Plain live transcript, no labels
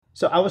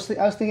So I was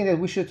thinking that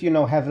we should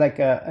have like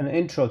an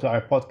intro to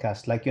our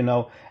podcast, like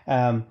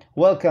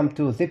welcome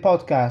to the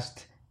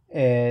podcast,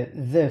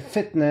 the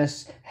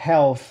fitness,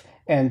 health,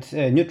 and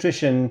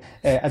nutrition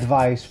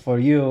advice for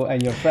you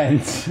and your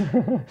friends.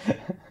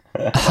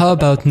 How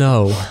about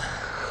no?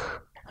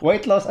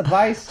 Weight loss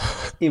advice,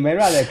 email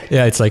Radek.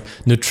 Yeah, it's like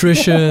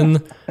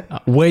nutrition,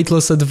 weight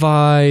loss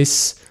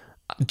advice,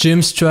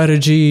 gym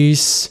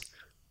strategies,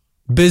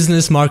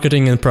 business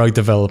marketing, and product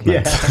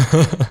development.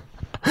 Yeah.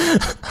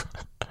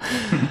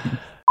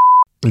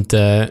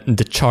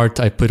 The chart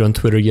I put on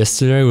Twitter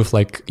yesterday with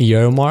like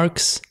year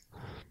marks.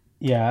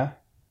 Yeah.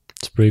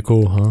 It's pretty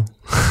cool, huh?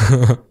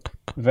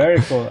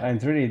 Very cool.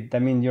 And really, I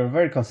mean, you're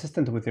very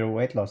consistent with your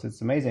weight loss. It's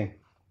amazing.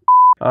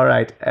 All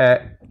right.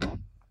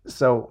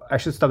 So I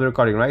should stop the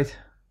recording, right?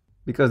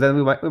 Because then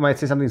we might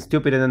say something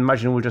stupid and then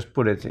Margin will just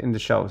put it in the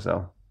show.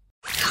 So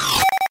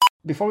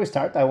before we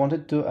start, I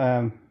wanted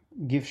to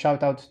give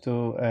shout out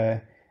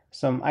to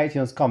some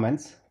iTunes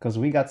comments because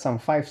we got some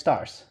 5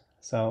 stars.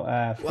 So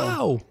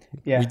Wow.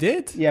 Yeah, We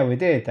did? Yeah, we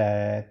did.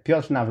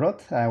 Piotr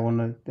Nawrot, I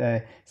want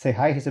to say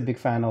hi. He's a big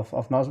fan of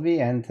Nozbe,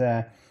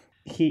 and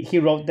he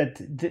wrote that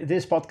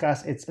this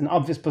podcast, it's an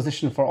obvious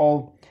position for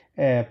all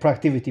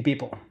productivity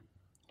people.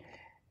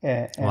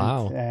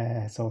 Wow.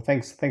 So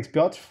thanks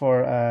Piotr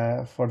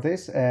for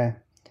this.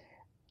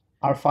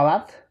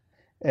 Arfalat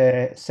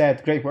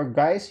said, "Great work,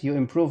 guys. You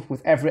improve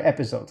with every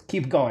episode.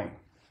 Keep going,"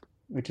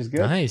 which is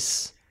good.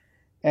 Nice.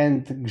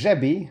 And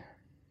Grzebi,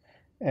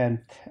 and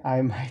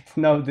I might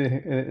know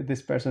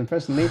this person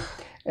personally,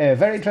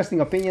 very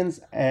interesting opinions,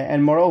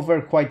 and moreover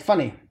quite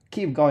funny.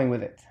 Keep going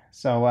with it.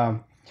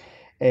 So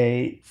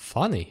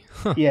Funny.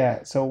 Huh.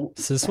 yeah, so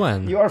Since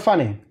when? you are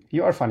funny.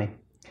 You are funny.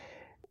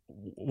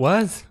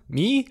 What?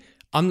 Me?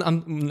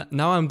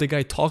 I'm the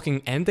guy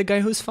talking and the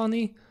guy who's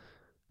funny?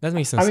 That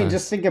makes no I sense. mean,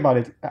 just think about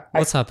it.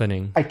 What's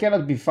happening? I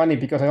cannot be funny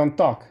because I don't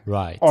talk.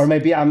 Right. Or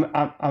maybe I'm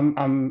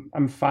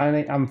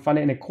funny. I'm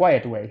funny in a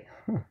quiet way.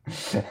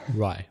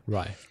 Right.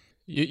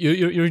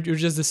 You're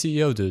just the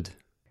CEO, dude.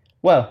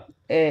 Well,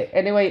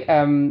 anyway,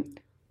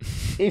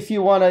 if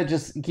you wanna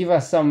just give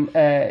us some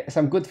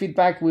good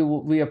feedback,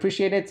 we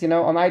appreciate it.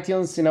 On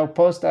iTunes,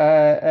 post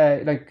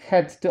like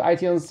head to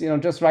iTunes,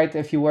 just write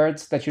a few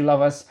words that you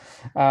love us,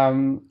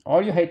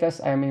 or you hate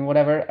us. I mean,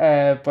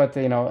 whatever. But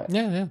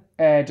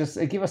Yeah. just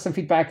give us some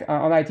feedback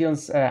on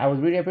iTunes. I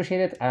would really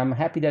appreciate it. I'm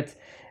happy that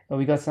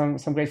we got some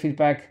great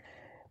feedback.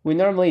 We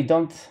normally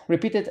don't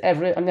repeat it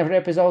on every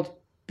episode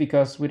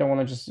because we don't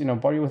want to just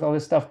bore you with all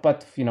this stuff.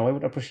 But we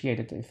would appreciate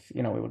it if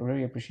we would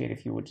really appreciate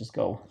if you would just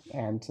go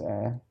and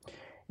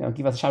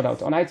give us a shout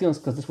out on iTunes,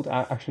 because this would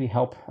actually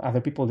help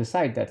other people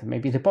decide that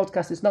maybe the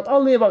podcast is not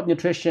only about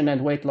nutrition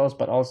and weight loss,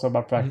 but also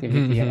about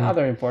productivity and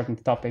other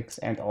important topics,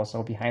 and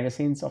also behind the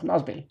scenes of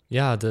Nozbe.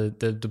 Yeah,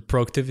 the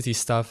productivity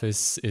stuff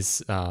is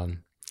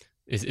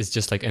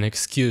just like an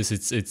excuse.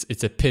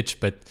 It's a pitch,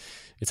 but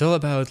it's all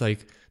about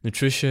like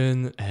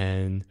nutrition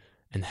and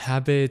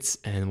habits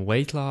and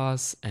weight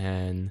loss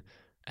and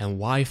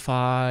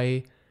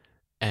Wi-Fi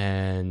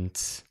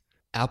and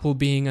Apple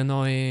being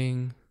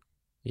annoying.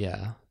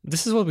 Yeah,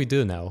 this is what we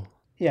do now.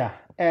 Yeah,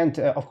 and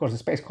of course the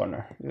Space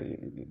Corner.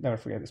 Never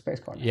forget the Space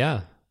Corner.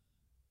 Yeah.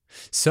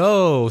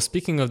 So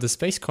speaking of the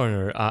Space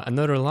Corner,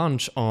 another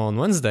launch on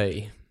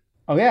Wednesday.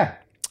 Oh yeah.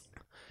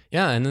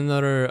 Yeah, and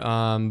another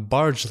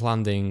barge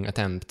landing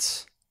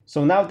attempt.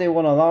 So now they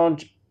want to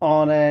launch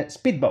on a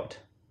speedboat.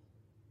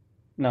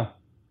 No.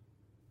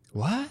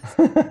 What?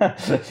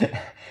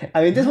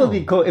 I mean, this would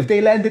be cool if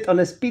they landed on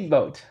a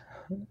speedboat.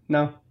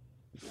 No.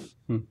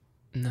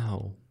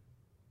 No.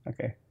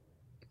 Okay.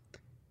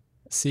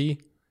 See,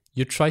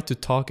 you try to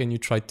talk and you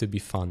try to be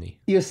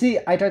funny. You see,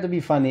 I try to be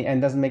funny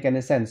and doesn't make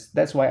any sense.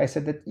 That's why I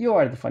said that you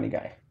are the funny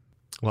guy.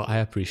 Well, I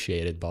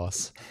appreciate it,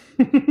 boss.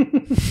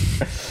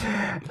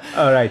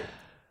 All right.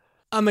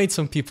 I made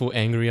some people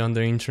angry on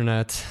the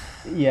internet.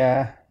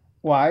 Yeah.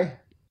 Why?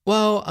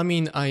 Well, I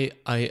mean, I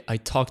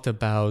talked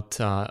about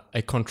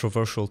a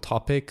controversial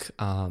topic,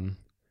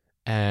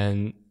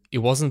 and it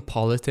wasn't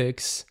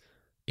politics,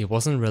 it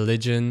wasn't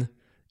religion,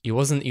 it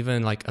wasn't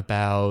even like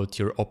about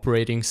your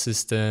operating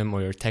system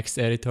or your text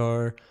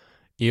editor.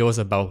 It was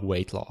about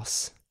weight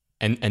loss,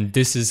 and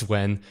this is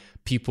when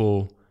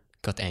people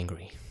got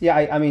angry. Yeah,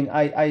 I mean,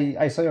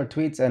 I saw your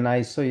tweets and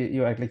I saw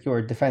you act like you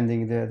were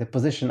defending the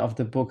position of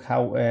the book,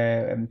 how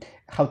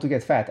to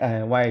get fat,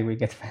 why we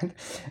get fat,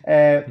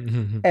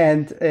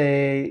 and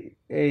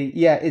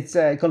yeah, it's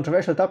a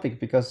controversial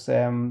topic because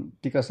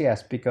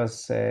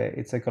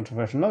it's a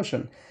controversial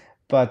notion,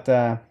 but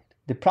the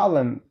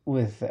problem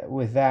with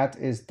that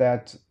is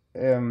that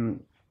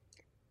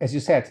as you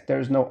said,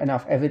 there's not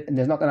enough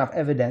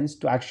evidence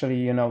to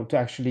actually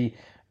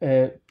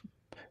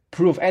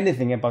prove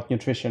anything about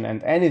nutrition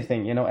and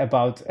anything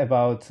about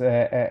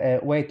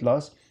weight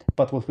loss.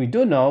 But what we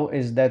do know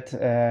is that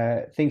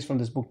things from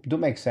this book do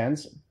make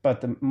sense.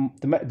 But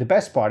the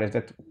best part is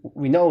that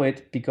we know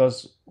it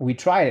because we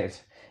tried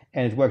it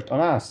and it worked on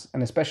us.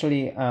 And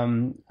especially,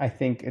 I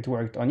think it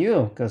worked on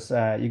you because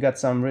you got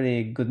some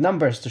really good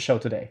numbers to show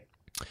today.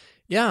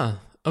 Yeah,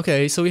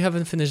 Okay, so we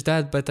haven't finished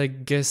that, but I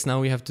guess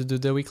now we have to do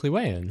the weekly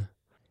weigh-in.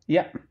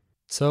 Yeah.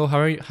 So how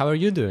are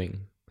you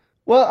doing?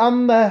 Well,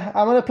 I'm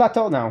on a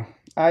plateau now.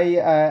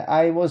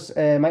 I was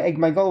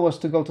my goal was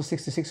to go to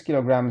 66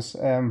 kilograms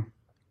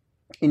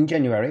in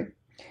January,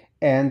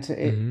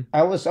 and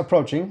I was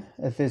approaching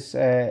this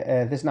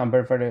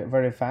number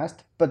very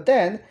fast. But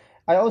then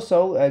I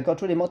also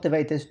got really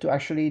motivated to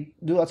actually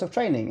do lots of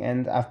training,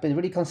 and I've been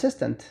really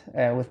consistent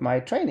with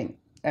my training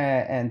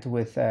and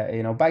with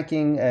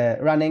biking,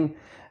 running,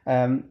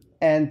 and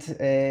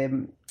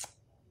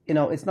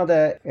it's not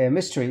a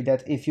mystery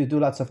that if you do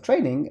lots of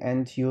training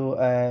and you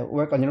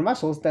work on your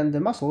muscles, then the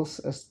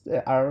muscles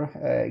are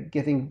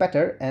getting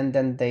better, and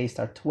then they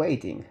start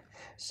waiting.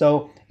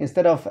 So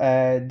instead of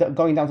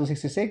going down to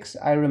 66,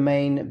 I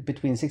remain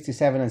between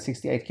 67 and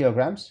 68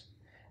 kilograms.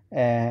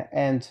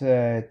 And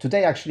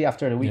today, actually,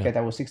 after the weekend,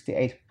 I was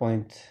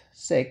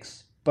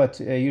 68.6, but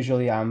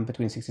usually I'm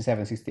between 67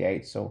 and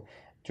 68. So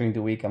during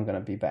the week, I'm going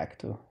to be back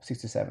to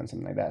 67,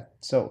 something like that.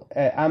 So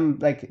I'm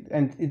like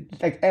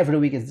every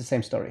week is the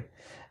same story.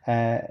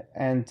 I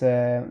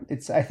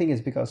think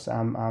it's because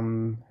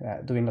I'm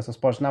doing lots of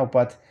sports now,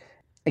 but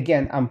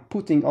again, I'm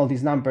putting all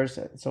these numbers.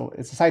 So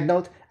it's a side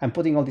note. I'm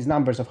putting all these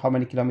numbers of how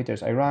many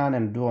kilometers I run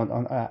and do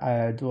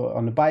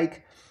on the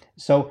bike.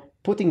 So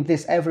putting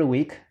this every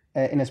week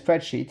in a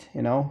spreadsheet,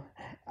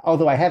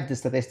 although I have the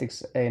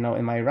statistics, in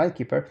my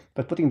Runkeeper,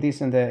 but putting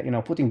this in the,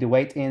 putting the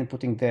weight in,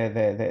 putting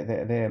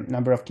the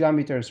number of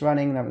kilometers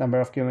running, number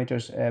of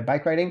kilometers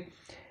bike riding,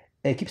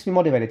 it keeps me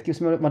motivated. Keeps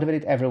me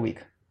motivated every week.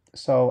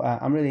 So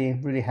I'm really,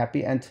 really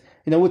happy. And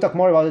we'll talk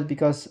more about it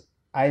because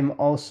I'm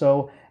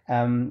also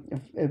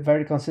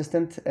very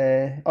consistent,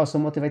 also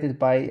motivated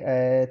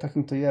by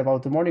talking to you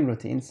about the morning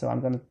routine. So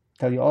I'm going to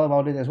tell you all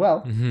about it as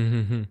well.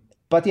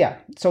 But yeah,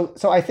 so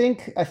I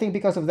think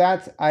because of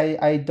that,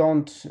 I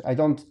don't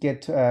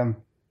get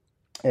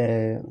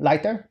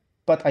lighter,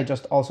 but I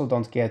just also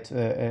don't get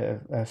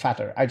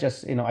fatter. I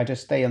just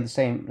stay on the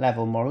same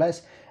level more or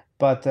less,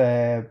 but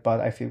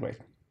I feel great.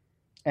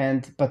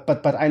 And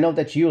but I know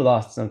that you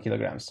lost some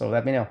kilograms, so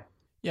let me know.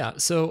 Yeah,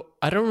 so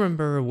I don't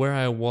remember where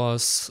I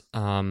was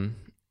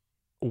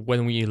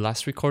when we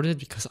last recorded,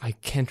 because I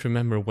can't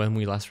remember when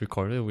we last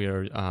recorded. We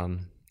are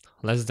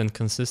less than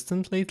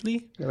consistent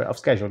lately. You're off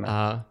schedule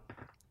now.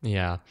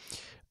 Yeah.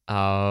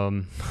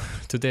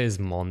 Today is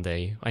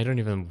Monday. I don't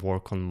even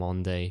work on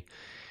Monday.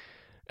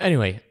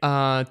 Anyway,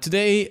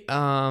 today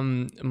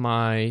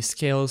my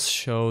scales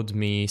showed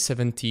me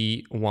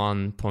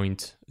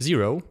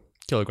 71.0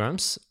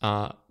 kilograms,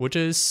 which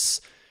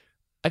is,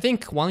 I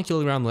think, 1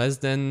 kilogram less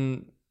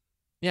than,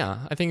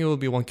 I think it will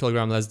be 1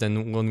 kilogram less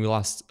than when we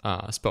last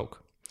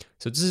spoke.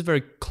 So this is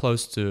very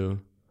close to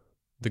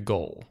the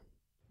goal.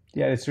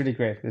 Yeah, it's really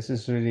great. This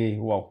is really,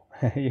 wow.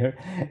 You're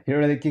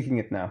really kicking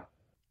it now.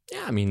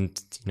 Yeah, I mean,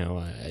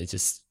 I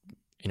just,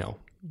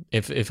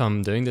 if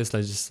I'm doing this,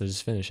 let's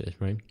just finish it,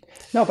 right?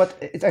 No, but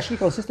it's actually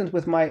consistent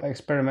with my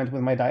experiment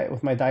with my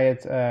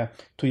diet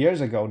 2 years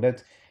ago.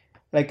 That,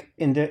 like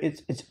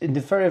it's in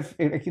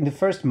the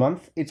first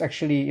month, it's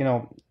actually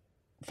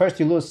first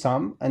you lose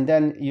some, and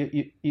then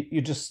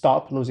you just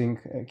stop losing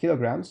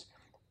kilograms.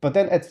 But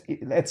then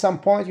at some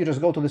point you just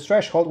go to this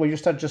threshold where you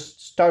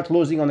start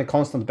losing on a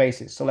constant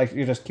basis. So like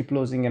you just keep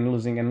losing and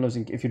losing and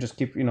losing if you just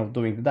keep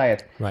doing the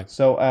diet. Right.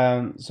 So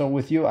so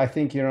with you, I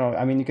think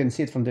I mean you can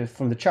see it from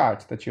the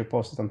chart that you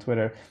posted on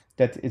Twitter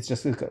that it's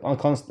just on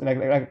constant.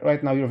 Like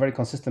right now you're very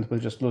consistent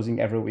with just losing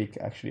every week,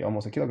 actually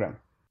almost a kilogram.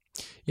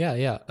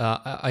 Yeah.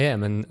 I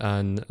am,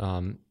 and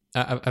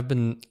I've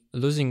been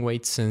losing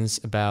weight since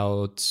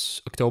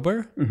about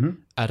October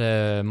at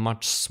a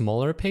much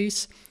smaller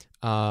pace.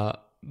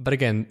 But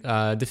again,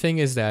 the thing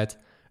is that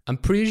I'm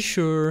pretty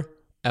sure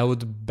I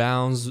would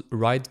bounce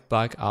right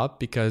back up,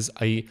 because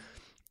the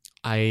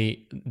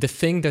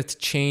thing that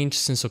changed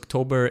since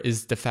October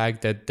is the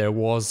fact that there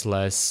was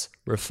less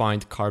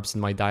refined carbs in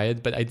my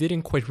diet, but I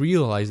didn't quite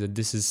realize that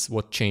this is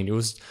what changed. It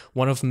was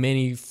one of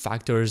many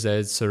factors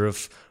that sort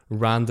of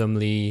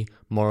randomly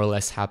more or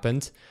less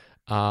happened.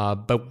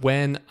 But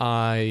when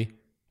I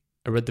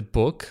read the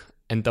book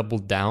and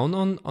doubled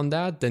down on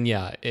that, then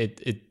yeah,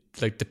 it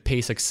like the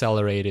pace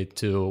accelerated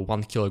to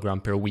 1 kilogram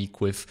per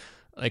week with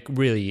like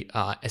really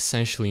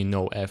essentially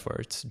no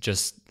effort,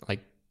 just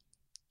like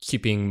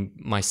keeping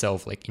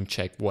myself like in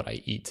check what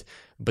I eat.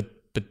 But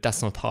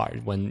that's not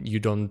hard when you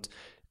don't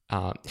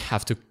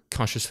have to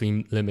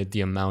consciously limit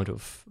the amount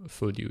of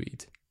food you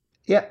eat.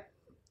 Yeah.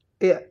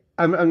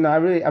 I'm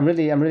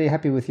really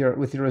happy with your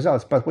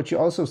results. But what you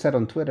also said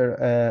on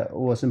Twitter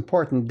was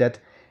important, that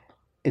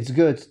it's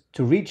good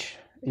to reach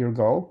your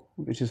goal,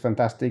 which is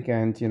fantastic,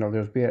 and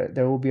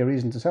there will be a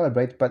reason to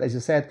celebrate. But as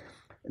you said,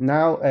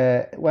 now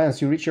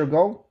once you reach your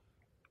goal,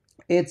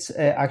 it's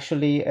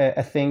actually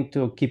a thing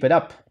to keep it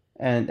up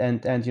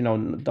and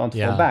don't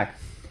fall back.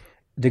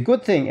 The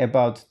good thing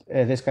about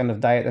this kind of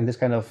diet and this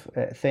kind of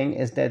thing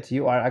is that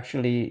you are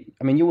actually,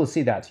 I mean, you will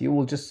see that you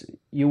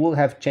will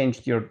have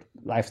changed your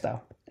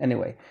lifestyle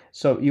anyway.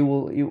 So you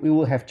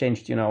will have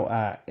changed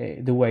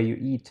the way you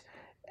eat.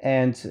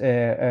 and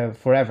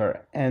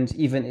forever. And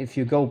even if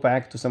you go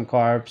back to some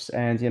carbs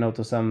and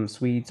to some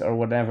sweets or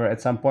whatever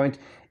at some point,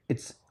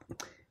 it's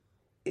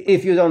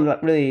if you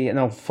don't really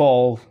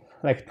fall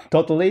like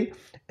totally,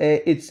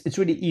 it's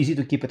really easy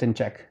to keep it in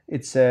check.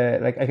 It's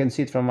like I can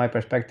see it from my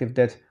perspective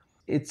that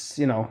it's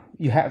you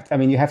have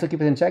to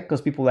keep it in check,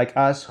 because people like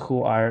us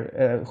who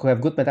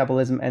have good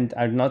metabolism and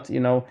are not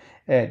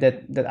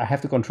that I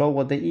have to control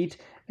what they eat,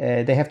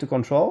 they have to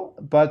control,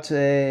 but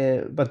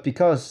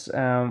because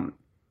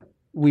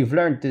we've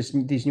learned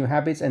these new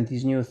habits and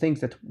these new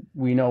things that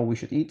we know we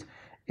should eat,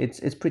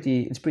 it's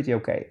pretty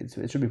okay.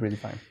 It should be pretty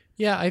fine.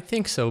 Yeah, I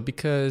think so,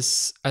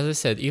 because as I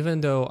said,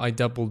 even though I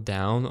doubled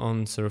down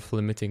on sort of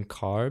limiting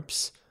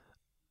carbs,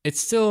 it's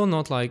still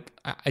not like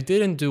I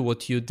didn't do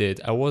what you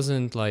did. I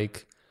wasn't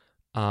like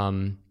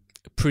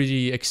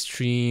pretty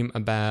extreme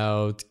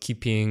about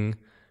keeping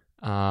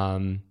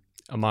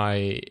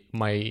my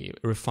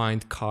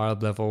refined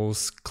carb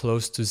levels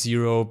close to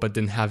zero, but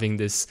then having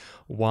this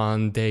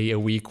one day a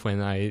week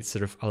when I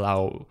sort of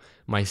allow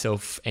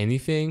myself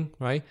anything,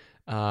 right?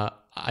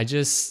 I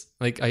just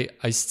like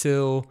I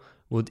still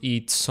would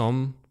eat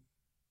some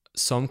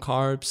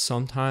carbs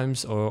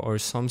sometimes, or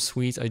some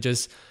sweets. I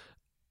just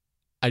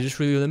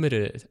really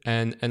limited it,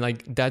 and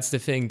like that's the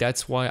thing.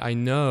 That's why I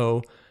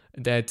know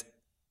that,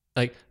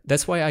 like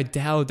that's why I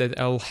doubt that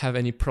I'll have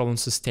any problem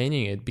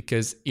sustaining it,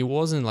 because it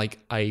wasn't like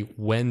I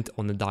went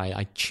on a diet.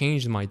 I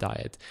changed my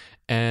diet,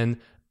 and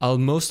I'll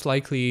most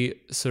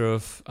likely sort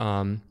of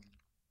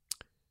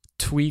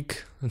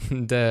tweak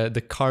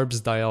the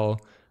carbs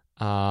dial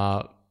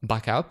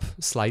back up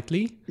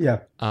slightly. Yeah.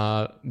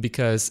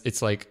 Because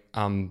it's like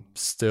I'm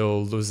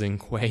still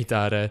losing weight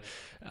at a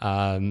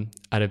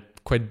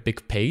quite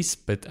big pace,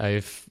 but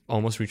I've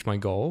almost reached my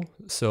goal.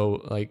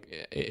 So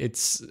like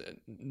it's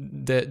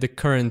the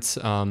current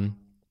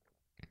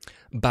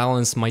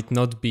balance might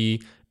not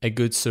be a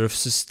good sort of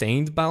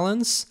sustained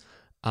balance,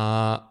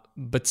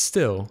 but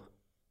still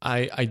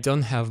I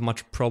don't have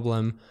much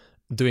problem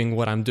doing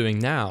what I'm doing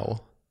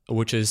now,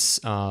 which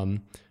is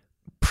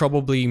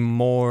probably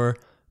more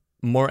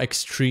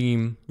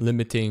extreme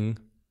limiting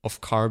of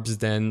carbs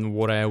than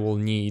what I will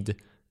need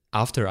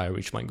after I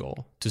reach my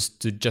goal just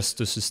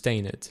to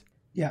sustain it.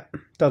 Yeah,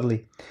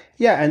 totally.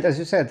 Yeah, and as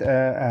you said,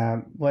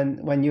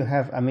 when you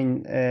have,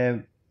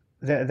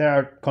 there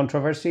are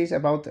controversies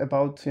about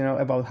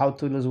how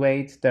to lose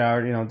weight. There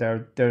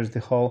are there's the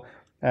whole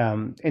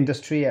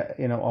industry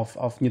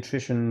of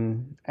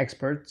nutrition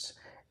experts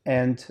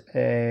and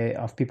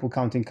of people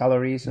counting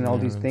calories and all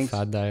these things,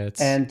 fad diets,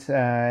 and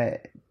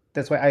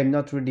that's why I'm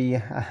not really.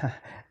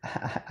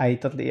 I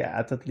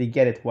totally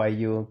get it why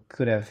you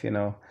could have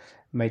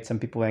made some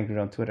people angry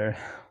on Twitter.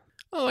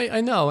 Oh,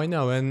 I know,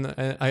 and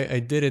I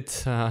did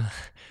it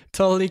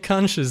totally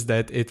conscious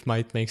that it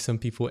might make some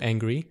people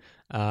angry.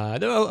 I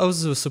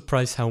was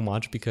surprised how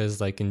much, because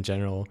like in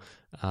general,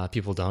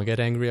 people don't get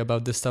angry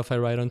about the stuff I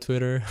write on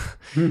Twitter.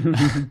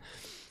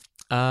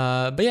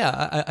 But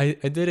yeah,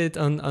 I did it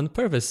on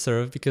purpose,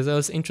 sort of, because I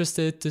was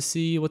interested to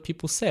see what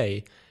people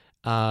say.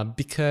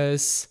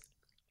 Because,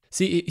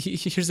 see,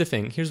 here's the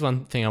thing. Here's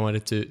one thing I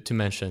wanted to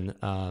mention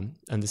on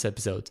this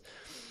episode.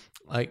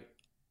 Like,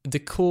 the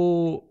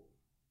cool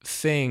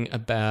thing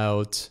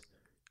about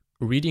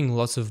reading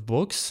lots of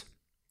books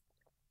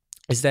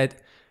is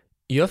that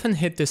you often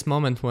hit this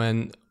moment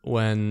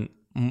when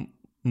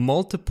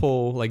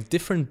multiple, like,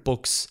 different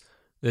books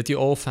that you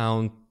all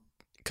found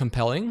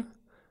compelling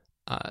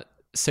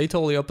say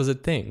totally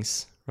opposite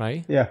things,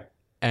 right? Yeah.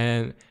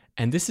 And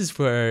this is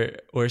where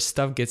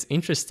stuff gets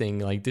interesting.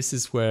 Like, this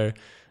is where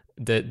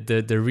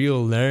the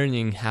real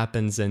learning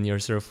happens, and your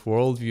sort of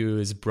worldview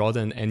is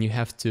broadened, and you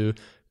have to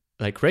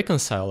like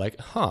reconcile, like,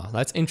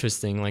 that's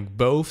interesting. Like,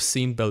 both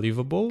seem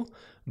believable,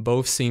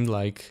 both seem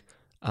like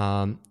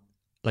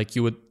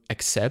you would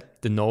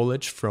accept the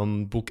knowledge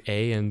from book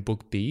A and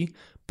book B,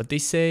 but they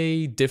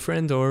say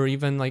different or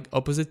even like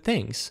opposite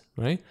things,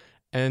 right?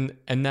 And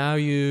now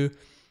you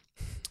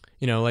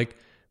know, like,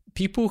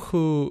 people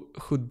who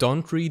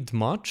don't read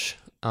much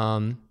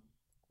aren't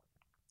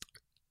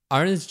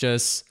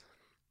just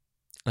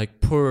like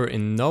poor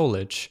in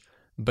knowledge,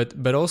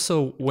 but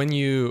also when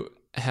you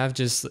have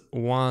just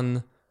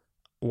one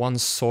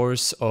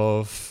source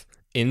of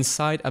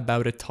insight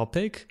about a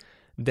topic,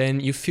 then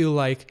you feel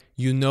like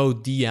you know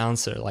the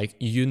answer, like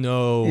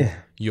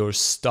your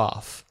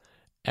stuff,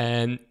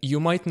 and you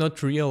might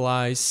not know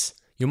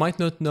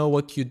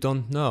what you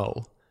don't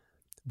know.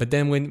 But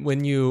then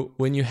when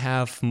you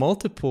have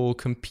multiple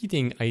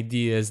competing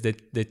ideas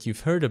that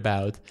you've heard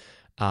about,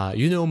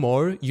 you know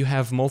more. You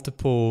have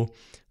multiple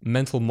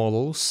mental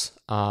models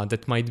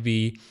that might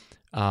be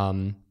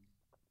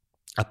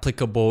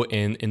applicable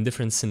in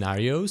different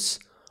scenarios.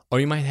 Or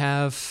you might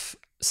have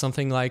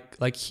something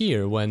like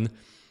here when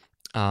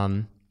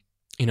I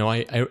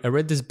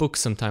read this book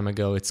some time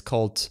ago. It's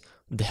called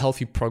The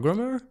Healthy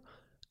Programmer,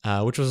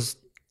 which was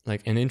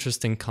like an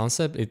interesting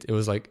concept. It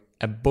was like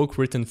a book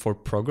written for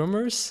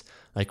programmers,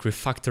 like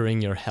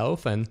refactoring your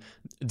health and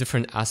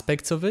different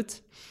aspects of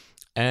it.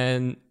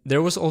 And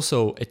there was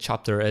also a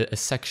chapter, a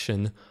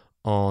section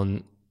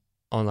on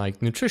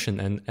like nutrition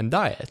and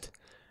diet.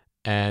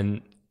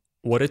 And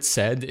what it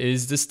said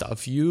is the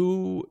stuff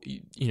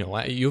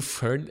you've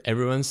heard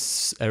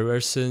everyone's ever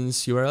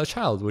since you were a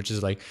child, which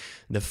is like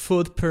the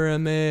food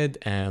pyramid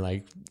and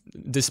like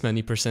this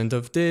many percent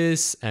of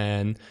this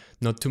and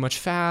not too much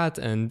fat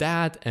and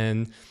that,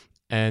 and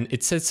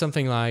it said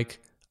something like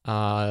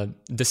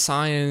the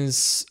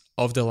science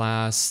of the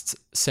last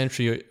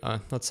century,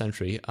 not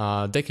century,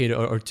 decade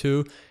or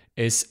two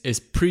is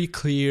pretty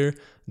clear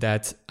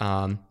that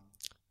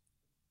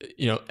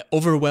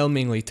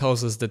overwhelmingly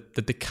tells us that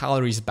the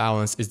calories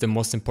balance is the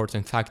most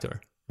important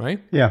factor,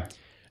 right? Yeah.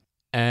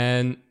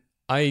 And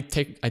I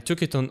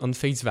took it on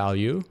face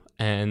value,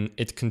 and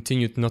it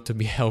continued not to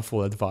be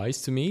helpful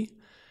advice to me.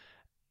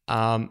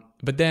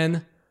 But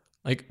then,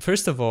 like,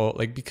 first of all,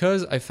 like,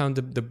 because I found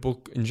the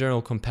book in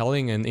general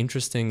compelling and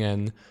interesting,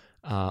 and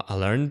I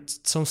learned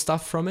some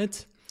stuff from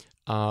it,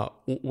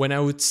 when I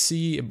would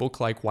see a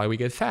book like Why We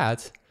Get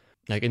Fat,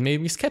 like, it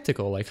made me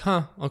skeptical, like,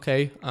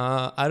 okay,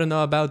 I don't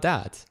know about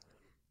that,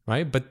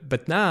 right?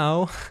 But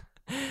now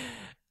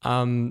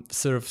I'm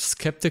sort of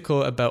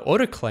skeptical about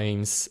other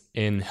claims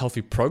in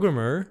Healthy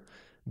Programmer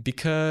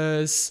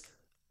because,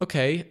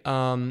 okay,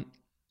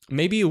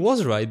 maybe it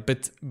was right,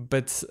 but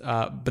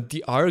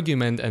the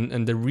argument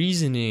and the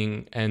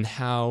reasoning and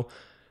how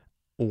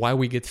Why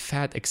We Get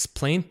Fat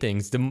explain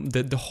things,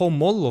 the whole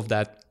model of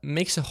that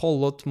makes a whole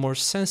lot more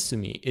sense to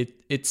me.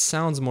 It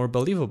sounds more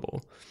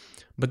believable.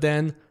 But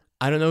then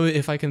I don't know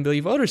if I can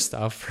believe other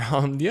stuff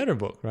from the other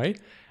book, right?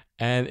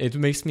 And it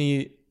makes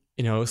me,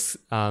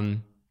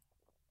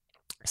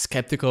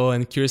 skeptical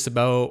and curious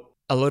about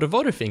a lot of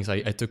other things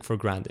I took for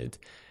granted.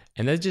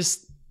 And that's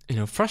just,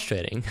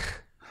 frustrating.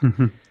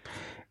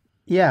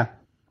 Yeah.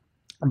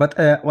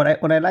 But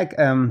what I like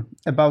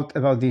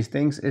about these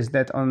things is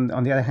that on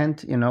the other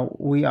hand,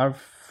 we are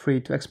free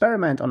to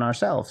experiment on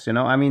ourselves.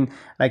 I mean,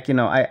 like,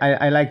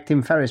 I like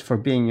Tim Ferriss for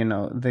being,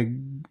 the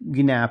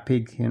guinea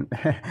pig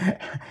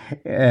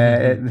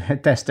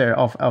tester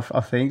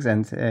of things,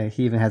 and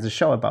he even has a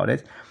show about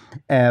it.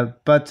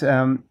 But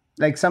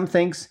like some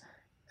things,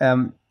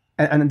 and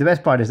the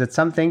best part is that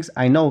some things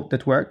I know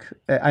that work.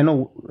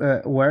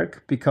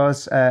 Work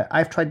because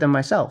I've tried them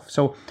myself.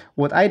 So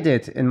what I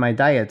did in my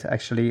diet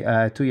actually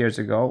 2 years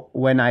ago,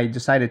 when I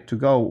decided to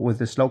go with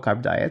the slow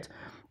carb diet,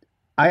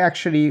 I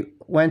actually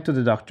went to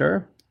the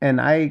doctor and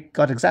I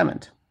got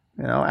examined.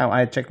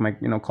 I checked my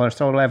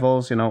cholesterol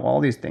levels,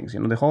 all these things,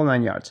 the whole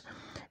 9 yards.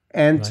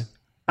 And Right.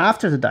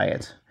 after the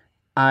diet,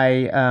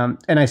 I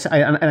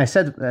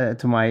said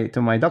to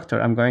my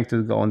doctor, I'm going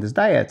to go on this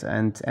diet,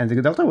 and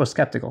the doctor was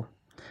skeptical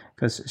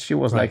because she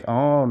was Right. like,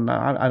 "Oh no,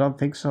 I don't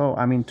think so.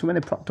 I mean, too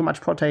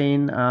much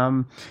protein.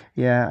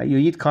 Yeah, you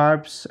eat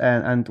carbs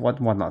and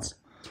whatnots."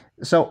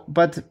 So,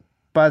 but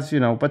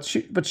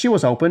she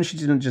was open. She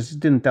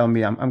didn't tell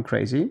me I'm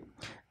crazy.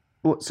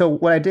 So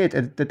what I did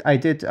is that I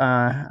did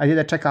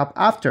a checkup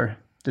after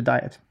the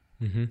diet,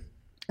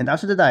 and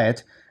after the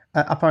diet,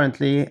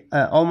 apparently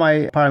all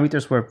my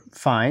parameters were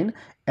fine,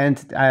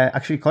 and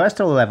actually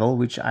cholesterol level,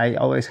 which I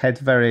always had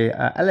very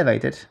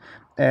elevated,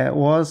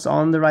 was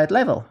on the right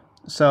level.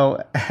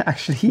 So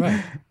actually,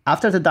 Right.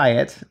 after the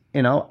diet,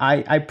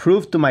 I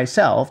proved to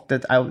myself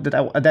that I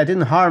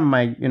didn't harm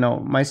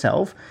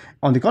myself.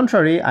 On the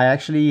contrary, I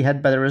actually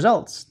had better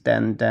results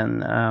than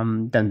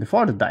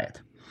before the diet.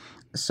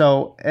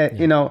 So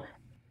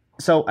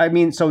so I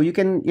mean, so you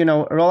can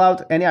roll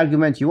out any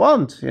argument you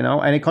want,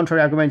 any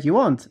contrary argument you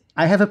want.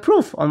 I have a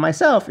proof on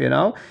myself.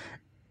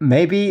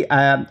 Maybe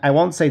I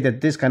won't say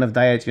that this kind of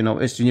diet,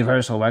 is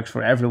universal, works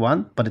for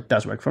everyone, but it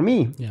does work for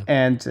me. Yeah.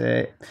 And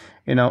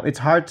it's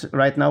hard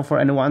right now for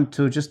anyone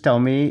to just tell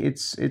me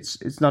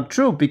it's not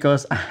true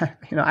because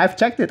I've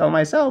checked it on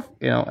myself,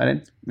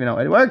 and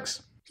it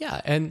works.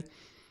 Yeah, and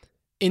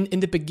in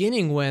the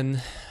beginning,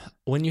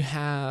 when you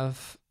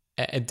have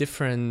a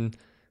different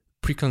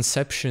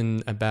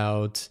preconception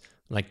about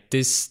like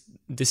this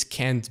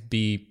can't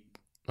be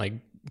like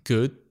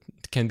good,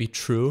 can be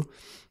true,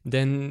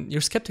 then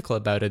you're skeptical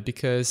about it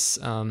because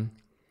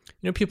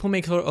people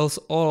make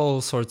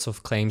all sorts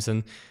of claims,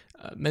 and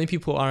many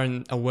people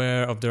aren't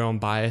aware of their own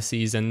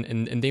biases,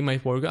 and they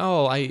might work.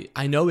 Oh,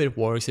 I know it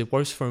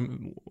works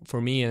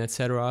for me, and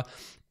etc.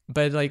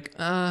 But like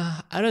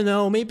I don't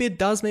know, maybe it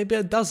does, maybe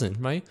it doesn't,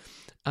 right?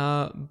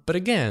 But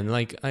again,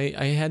 like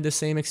I had the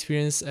same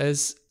experience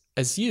as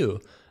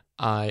you.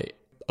 I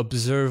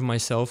observe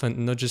myself, and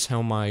not just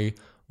how my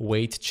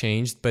weight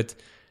changed, but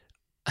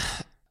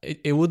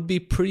it would be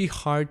pretty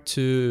hard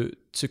to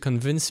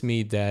convince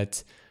me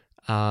that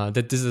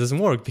that this doesn't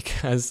work,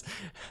 because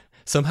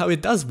somehow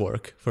it does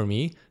work for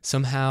me.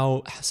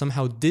 Somehow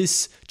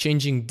this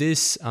changing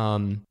this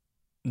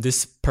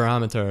this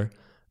parameter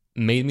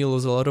made me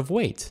lose a lot of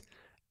weight,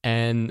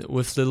 and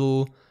with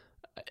little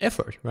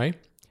effort, right?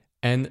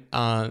 And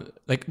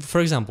like,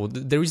 for example,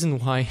 the reason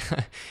why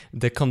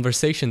the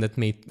conversation that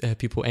made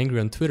people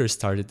angry on Twitter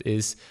started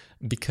is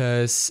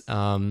because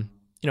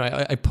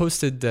I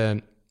posted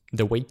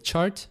the weight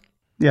chart.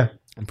 Yeah.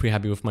 I'm pretty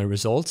happy with my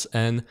results,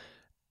 and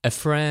a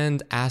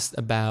friend asked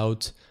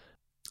about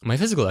my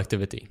physical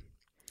activity.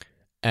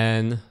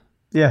 And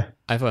Yeah.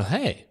 I thought,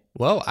 hey,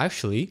 well,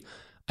 actually,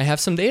 I have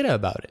some data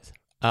about it.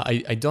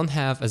 I don't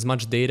have as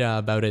much data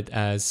about it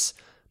as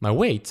my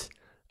weight,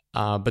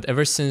 but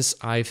ever since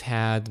I've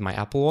had my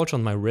Apple Watch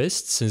on my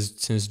wrist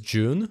since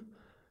June,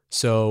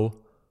 so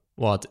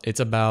what? It's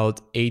about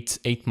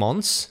eight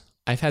months.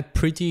 I've had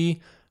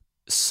pretty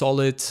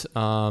solid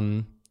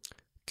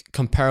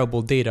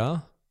comparable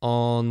data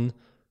on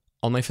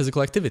my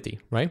physical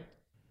activity, right?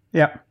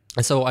 Yeah.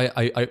 And so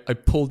I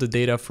pulled the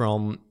data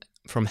from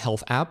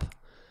Health app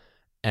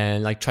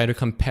and like try to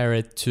compare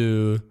it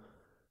to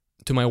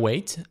my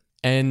weight,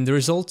 and the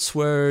results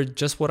were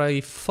just what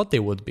I thought they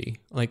would be.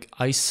 Like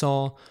I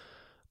saw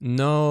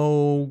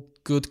no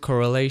good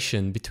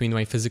correlation between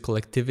my physical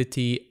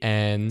activity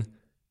and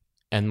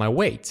my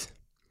weight.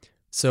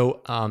 So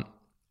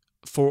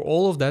for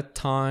all of that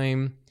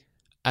time,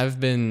 I've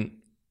been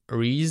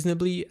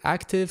reasonably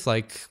active,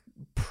 like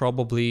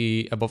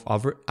probably above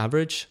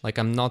average. Like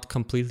I'm not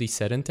completely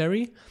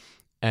sedentary.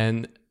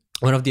 And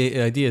one of the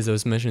ideas that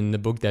was mentioned in the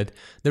book that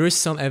there is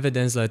some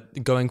evidence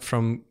that going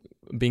from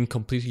being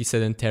completely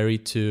sedentary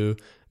to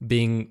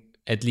being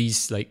at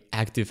least like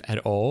active at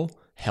all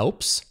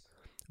helps.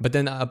 But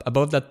then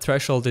above that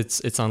threshold,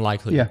 it's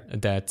unlikely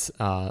that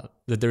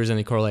there is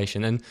any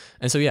correlation. And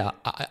so yeah,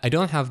 I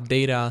don't have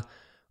data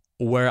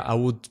where I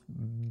would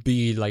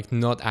be like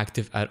not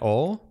active at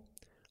all,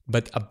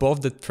 but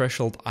above the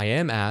threshold I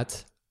am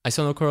at, I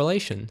saw no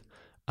correlation.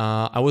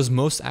 I was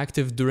most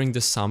active during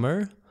the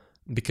summer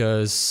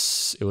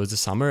because it was the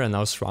summer and I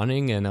was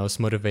running and I was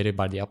motivated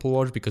by the Apple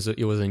Watch because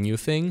it was a new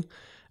thing,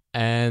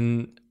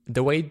 and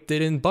the weight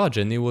didn't budge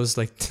and it was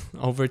like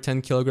over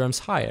 10 kilograms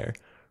higher,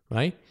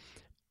 right?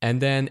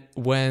 And then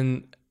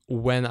when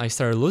I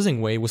started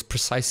losing weight was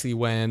precisely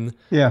when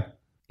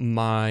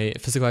my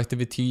physical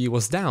activity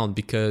was down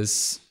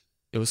because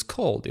it was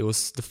cold. It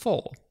was the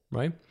fall,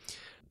 right?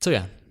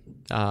 So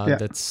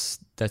that's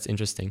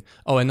interesting.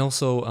 Oh, and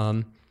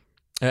also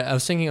I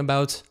was thinking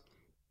about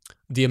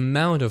the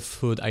amount of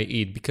food I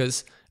eat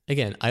because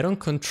again, I don't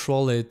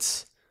control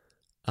it.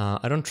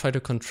 I don't try to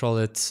control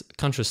it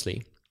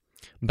consciously,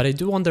 but I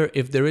do wonder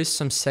if there is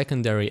some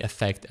secondary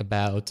effect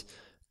about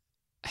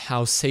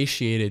how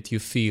satiated you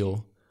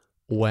feel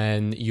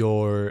when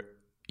your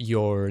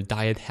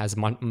diet has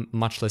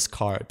much less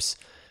carbs.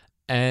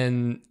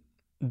 And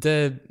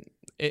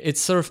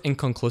it's sort of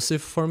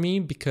inconclusive for me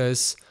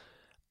because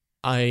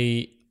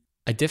I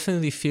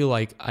definitely feel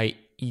like I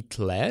eat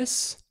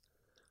less,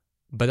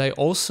 but I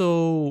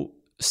also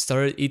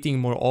started eating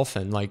more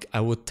often. Like I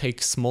would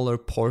take smaller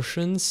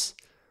portions,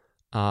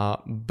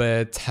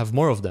 but have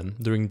more of them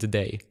during the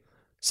day.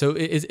 So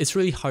it's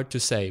really hard to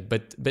say,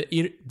 but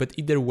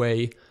either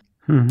way,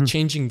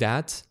 changing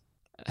that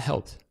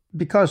helped.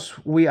 Because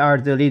we are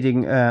the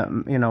leading,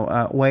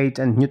 weight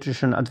and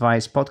nutrition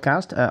advice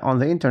podcast on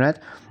the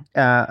internet,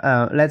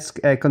 let's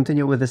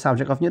continue with the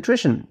subject of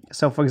nutrition.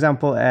 So, for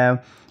example,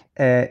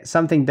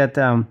 something that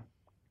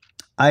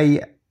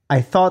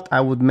I thought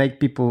I would make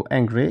people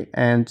angry,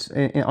 and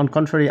on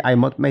contrary, I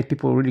made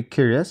people really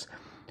curious,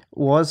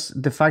 was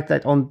the fact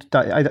that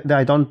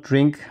I don't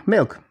drink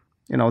milk,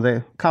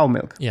 the cow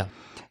milk. Yeah.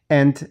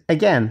 And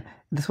again,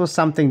 this was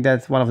something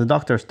that one of the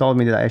doctors told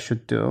me that I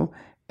should do.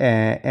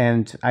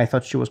 And I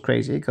thought she was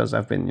crazy because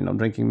I've been,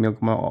 drinking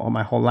milk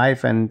my whole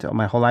life, and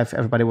my whole life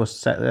everybody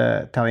was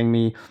telling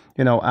me,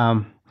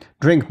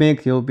 drink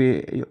milk, you'll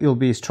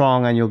be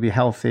strong and you'll be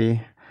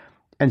healthy,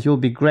 and you'll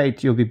be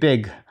great, you'll be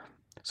big.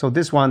 So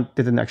this one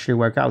didn't actually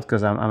work out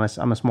because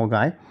I'm a small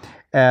guy,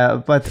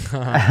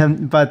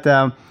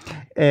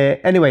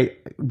 anyway,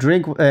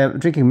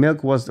 drinking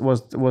milk was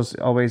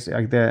always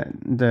like the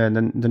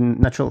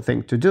natural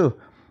thing to do.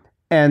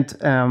 And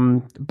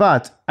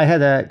but I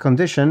had a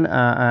condition.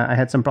 I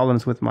had some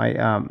problems with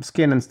my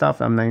skin and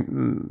stuff. I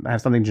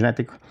have something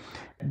genetic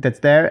that's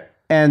there.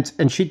 And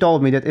she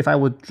told me that if I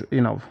would,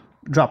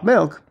 drop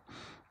milk,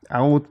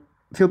 I would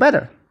feel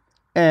better.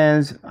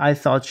 And I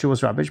thought she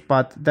was rubbish.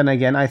 But then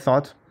again, I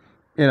thought,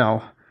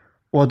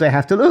 what do I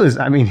have to lose?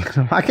 I mean,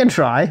 I can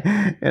try.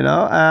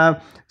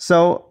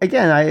 So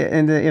again,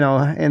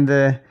 in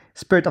the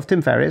spirit of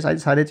Tim Ferriss, I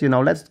decided,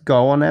 let's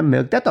go on a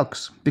milk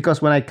detox.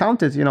 Because when I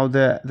counted,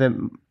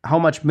 the how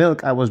much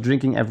milk I was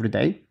drinking every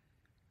day,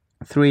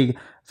 three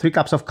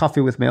cups of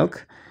coffee with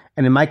milk,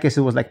 and in my case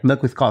it was like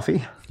milk with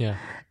coffee. Yeah.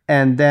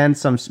 And then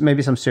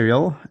maybe some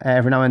cereal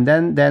every now and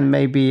then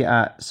maybe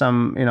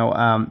some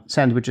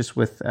sandwiches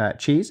with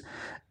cheese.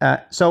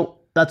 So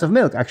lots of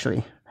milk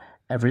actually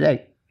every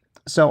day.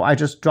 So I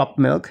just dropped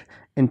milk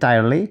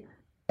entirely.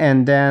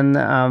 And then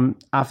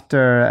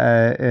after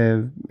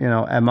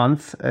a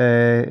month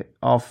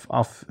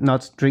of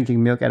not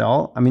drinking milk at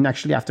all, I mean,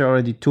 actually after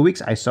already 2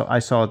 weeks, I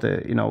saw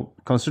the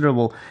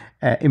considerable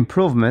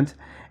improvement.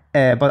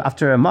 But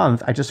after a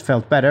month, I just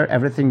felt better.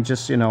 Everything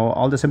just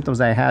all the symptoms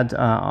I had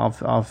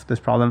of this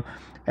problem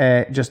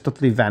just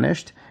totally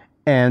vanished.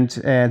 And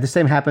the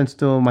same happened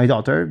to my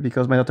daughter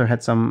because my daughter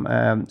had some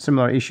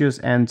similar issues,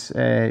 and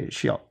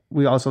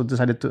we also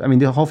decided to. I mean,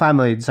 the whole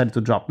family decided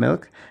to drop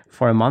milk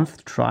for a month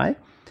to try.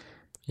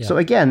 So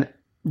again,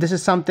 this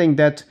is something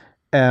that,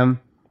 and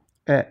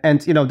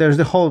there's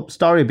the whole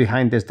story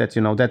behind this that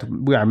that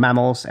we are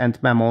mammals, and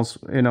mammals,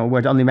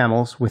 we're the only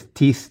mammals with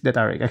teeth that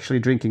are actually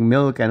drinking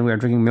milk, and we are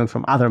drinking milk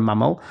from other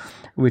mammal,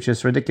 which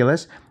is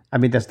ridiculous. I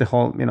mean, that's the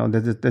whole,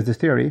 that's the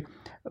theory.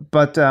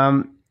 But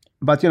I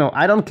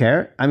don't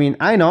care. I mean,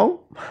 I know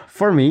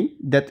for me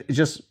that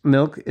just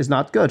milk is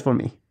not good for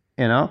me,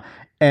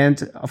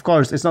 and of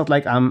course it's not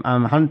like I'm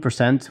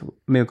 100%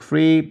 milk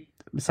free.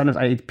 Sometimes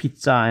I eat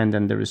pizza and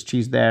then there is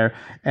cheese there,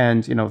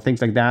 and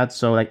things like that.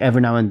 So like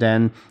every now and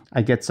then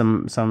I get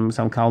some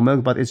cow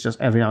milk, but it's just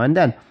every now and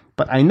then.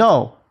 But I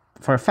know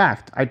for a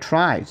fact I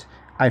tried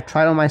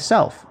on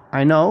myself.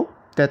 I know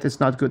that it's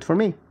not good for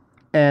me,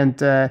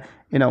 and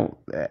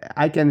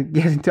I can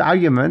get into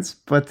arguments,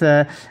 but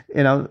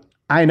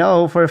I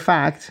know for a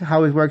fact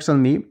how it works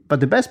on me. But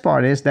the best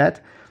part is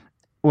that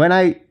when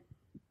I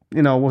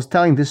was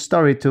telling this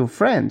story to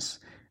friends,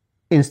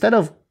 instead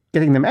of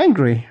getting them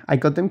angry, I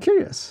got them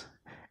curious.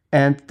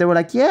 And they were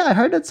like, yeah, I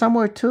heard it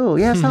somewhere too.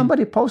 Yeah,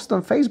 somebody posted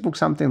on Facebook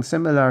something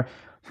similar.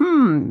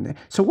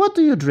 So what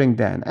do you drink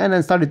then? And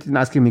then started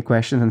asking me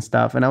questions and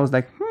stuff. And I was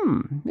like,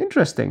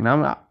 interesting.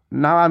 Now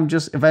I'm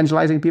just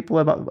evangelizing people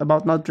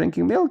about not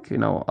drinking milk,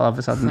 all of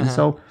a sudden.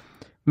 So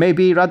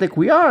maybe, Radek,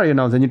 we are,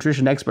 the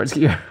nutrition experts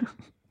here.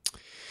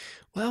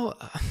 Well,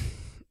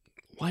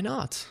 why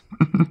not?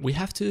 We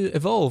have to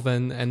evolve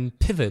and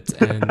pivot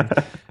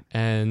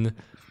and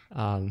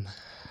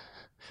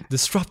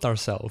disrupt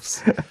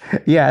ourselves.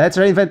 Yeah, let's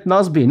reinvent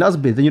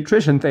Nosby, the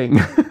nutrition thing.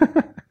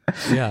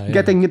 Yeah.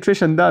 Getting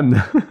nutrition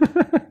done.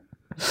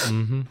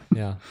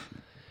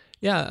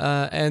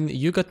 Yeah, and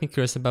you got me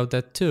curious about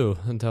that too,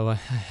 though I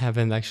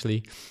haven't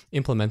actually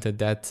implemented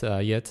that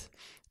yet,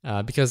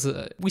 because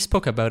we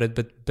spoke about it,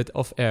 but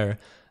off air,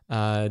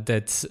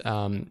 that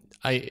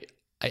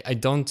I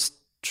don't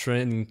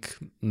drink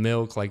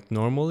milk like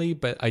normally,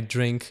 but I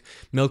drink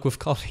milk with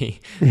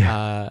coffee,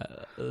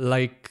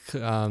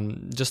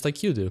 just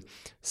like you do.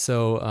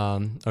 So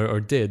or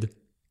did.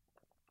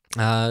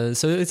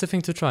 So it's a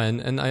thing to try,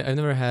 and I've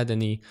never had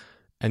any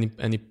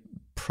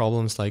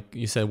problems like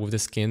you said with the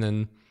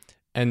skin,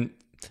 and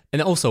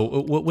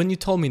also when you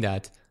told me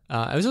that,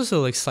 I was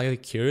also like slightly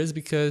curious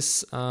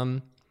because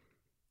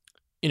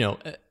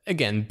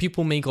again,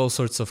 people make all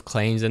sorts of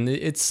claims, and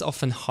it's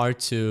often hard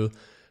to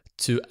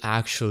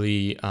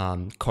actually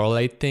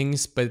correlate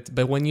things. But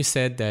when you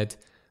said that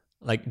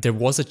like there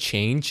was a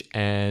change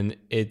and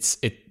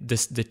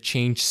the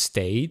change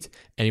stayed,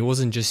 and it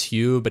wasn't just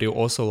you, but it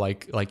also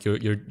like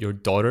your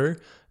daughter,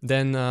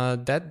 then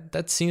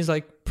that seems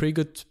like pretty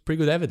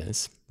good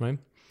evidence, right?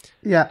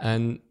 Yeah.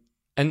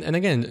 And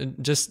again,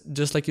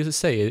 just like you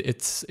say,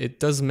 it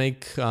does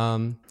make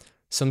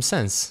some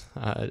sense.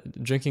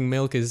 Drinking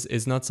milk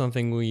is not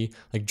something we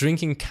like.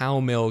 Drinking cow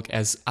milk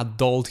as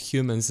adult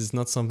humans is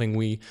not something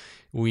we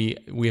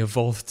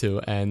evolved to,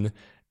 and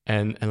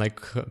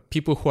like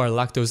people who are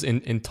lactose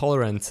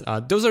intolerant,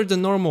 those are the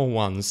normal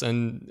ones,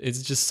 and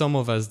it's just some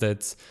of us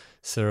that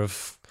sort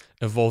of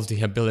evolved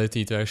the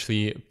ability to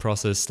actually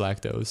process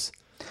lactose.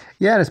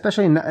 Yeah,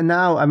 especially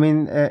now. I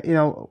mean,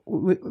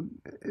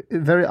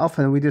 very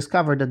often we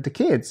discover that the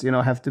kids,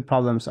 have the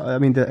problems. I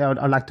mean, are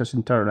lactose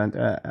intolerant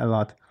a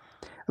lot.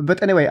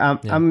 But anyway, I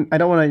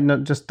don't want to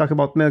just talk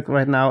about milk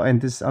right now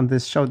and on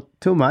this show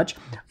too much.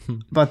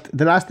 But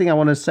the last thing I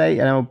want to say,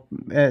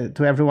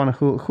 to everyone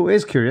who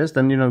is curious,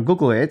 then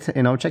Google it,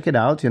 check it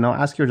out,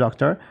 ask your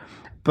doctor.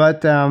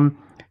 But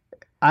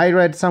I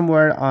read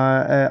somewhere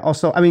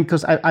also, I mean,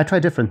 because I try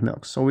different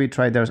milks. So we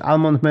tried, there's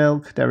almond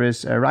milk, there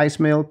is rice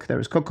milk, there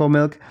is cocoa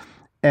milk,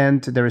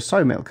 and there is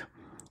soy milk.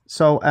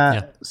 So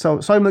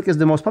so soy milk is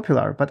the most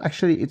popular, but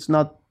actually it's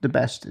not the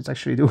best. It's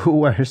actually the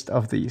worst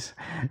of these.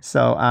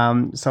 So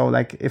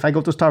like if I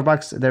go to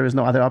Starbucks, there is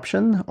no other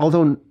option.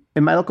 Although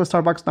in my local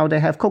Starbucks now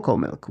they have cocoa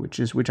milk, which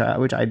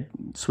I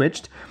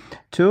switched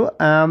to.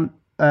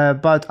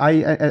 But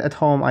at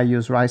home I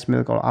use rice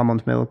milk or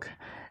almond milk,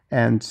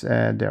 and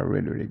they're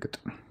really, really good.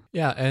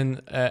 Yeah,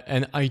 and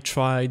I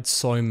tried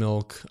soy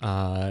milk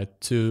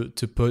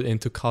to put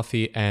into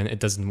coffee, and it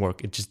doesn't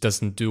work. It just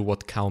doesn't do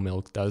what cow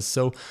milk does.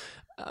 So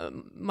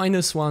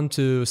 -1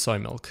 to soy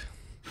milk.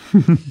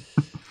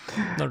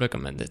 Not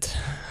recommended.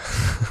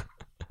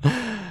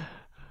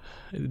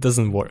 It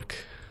doesn't work.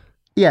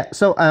 Yeah.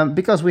 So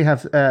because we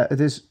have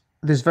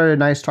this very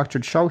nice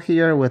structured show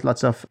here with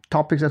lots of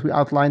topics that we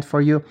outlined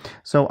for you,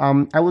 so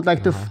I would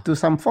like to do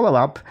some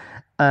follow-up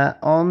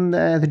on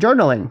the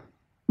journaling.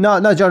 No,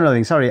 not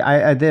journaling. Sorry,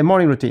 the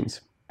morning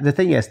routines. The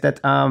thing is that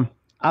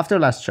after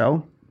last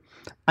show,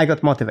 I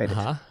got motivated.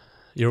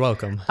 You're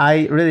welcome.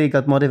 I really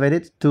got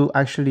motivated to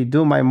actually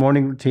do my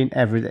morning routine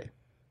every day.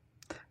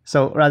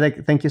 So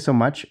Radek, thank you so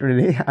much.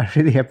 Really, I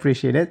really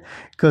appreciate it,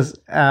 because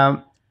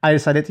I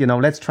decided,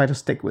 let's try to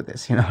stick with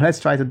this. Let's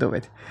try to do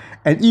it.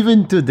 And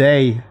even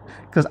today,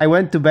 because I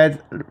went to bed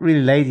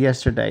really late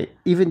yesterday,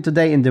 even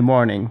today in the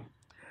morning,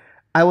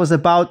 I was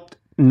about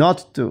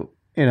not to,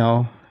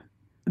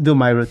 do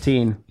my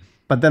routine.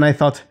 But then I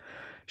thought,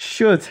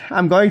 shoot,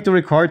 I'm going to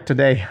record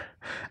today.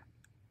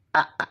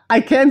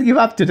 I can't give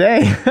up today.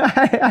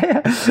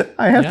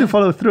 I have to Yeah.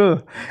 follow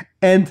through.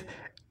 And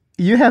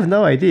you have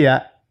no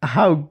idea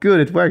how good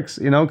it works,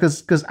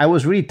 because I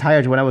was really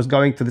tired when I was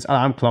going to this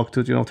alarm clock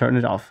to, turn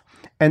it off.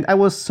 And I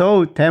was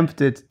so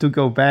tempted to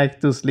go back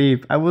to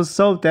sleep. I was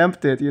so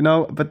tempted,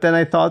 but then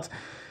I thought,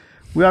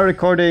 we are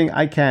recording,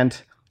 I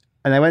can't.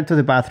 And I went to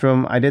the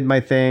bathroom, I did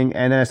my thing,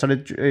 and then I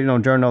started,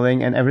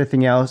 journaling and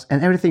everything else,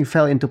 and everything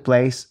fell into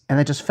place. And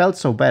I just felt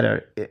so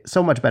better,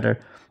 so much better.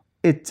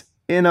 It,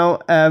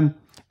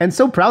 and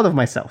so proud of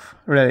myself,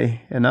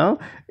 really, and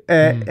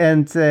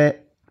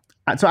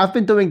so I've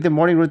been doing the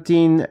morning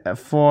routine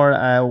for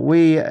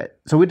we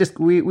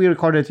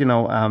recorded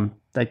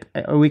like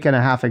a week and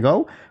a half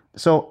ago.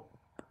 So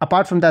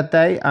apart from that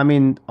day, I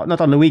mean, not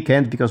on the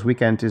weekend, because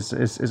weekend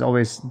is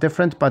always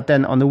different, but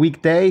then on the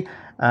weekday,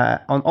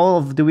 on all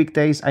of the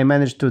weekdays, I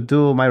managed to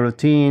do my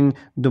routine,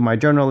 do my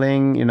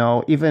journaling,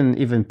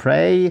 even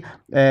pray,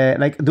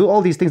 like do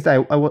all these things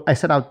that I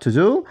set out to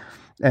do,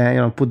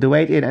 put the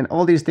weight in, and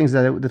all these things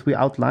that we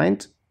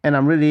outlined. And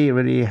I'm really,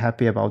 really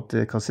happy about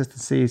the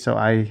consistency. So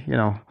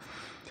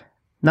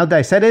now that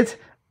I said it,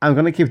 I'm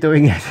gonna keep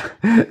doing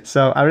it.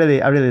 So I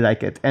really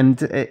like it,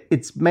 and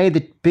it's made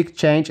a big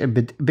change, a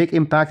big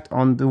impact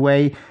on the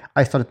way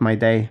I started my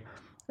day.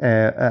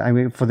 I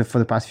mean, for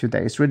the past few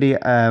days, really,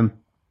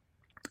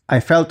 I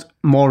felt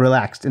more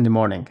relaxed in the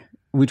morning,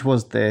 which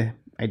was the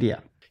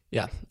idea.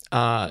 Yeah.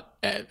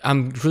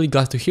 I'm really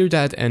glad to hear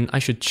that, and I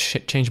should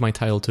change my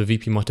title to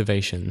VP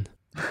Motivation.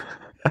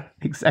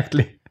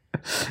 Exactly.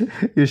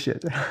 You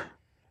should.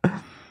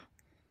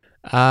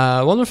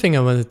 One more thing I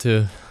wanted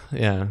to,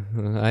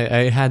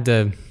 I had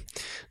the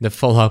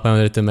follow-up I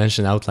wanted to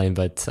mention outline,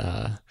 but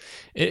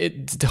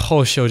the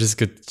whole show just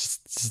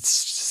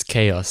just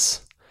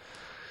chaos.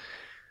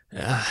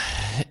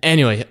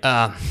 Anyway,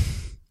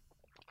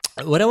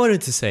 what I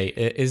wanted to say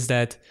is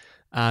that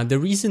the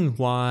reason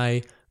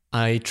why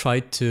I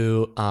tried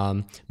to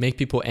make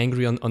people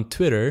angry on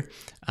Twitter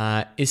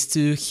is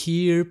to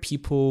hear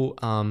people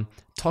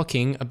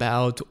talking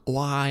about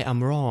why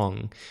I'm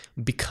wrong,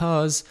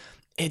 because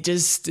it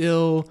just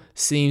still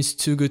seems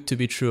too good to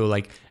be true.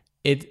 Like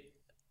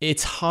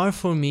it's hard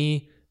for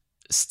me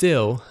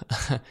still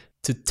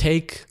to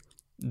take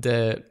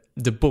the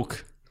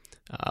book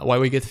Why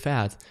We Get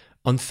Fat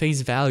on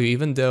face value,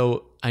 even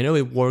though I know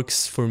it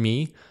works for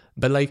me,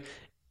 but like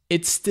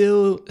it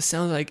still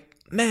sounds like,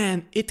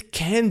 man, it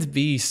can't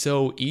be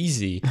so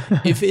easy.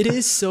 If it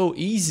is so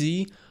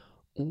easy,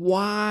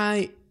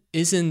 why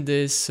isn't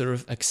this sort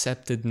of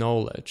accepted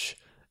knowledge?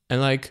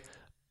 And like,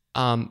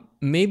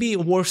 maybe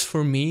it works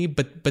for me,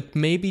 but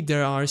maybe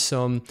there are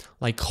some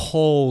like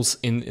holes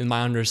in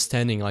my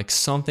understanding, like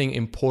something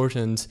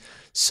important,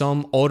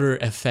 some other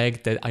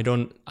effect that I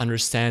don't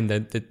understand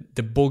that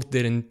the book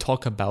didn't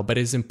talk about, but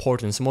is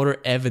important, some other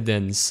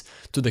evidence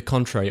to the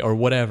contrary or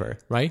whatever,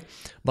 right?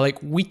 But like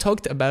we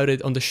talked about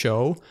it on the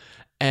show,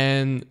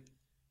 and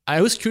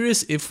I was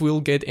curious if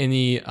we'll get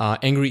any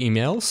angry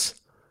emails,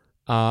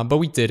 but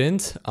we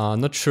didn't.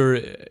 Not sure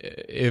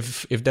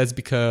if that's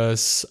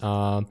because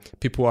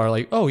people are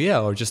like, oh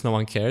yeah, or just no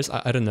one cares.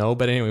 I don't know.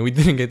 But anyway, we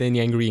didn't get any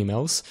angry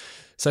emails.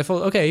 So I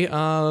thought, okay,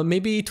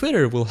 maybe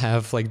Twitter will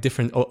have like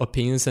different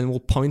opinions and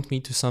will point me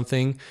to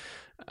something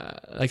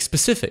like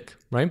specific,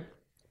 right?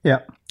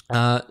 Yeah.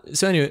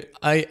 So anyway,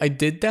 I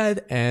did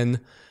that, and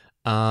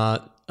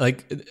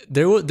like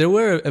there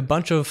were a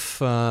bunch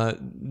of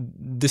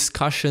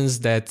discussions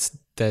that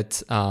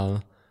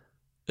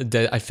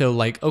I feel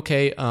like,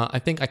 okay, I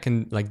think I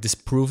can like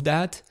disprove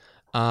that,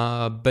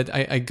 but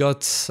I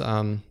got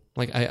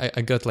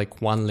I got like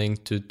one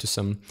link to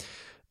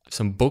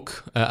some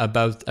book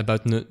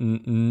about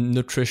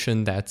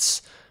nutrition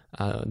that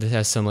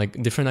has some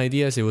like different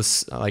ideas. It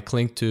was like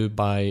linked to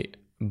by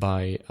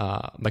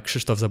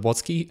Krzysztof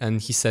Zabłocki, and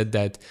he said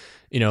that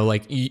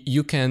like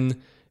you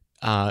can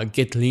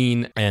get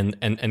lean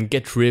and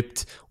get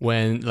ripped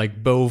when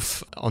like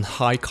both on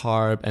high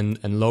carb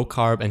and low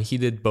carb, and he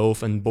did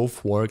both and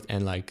both worked,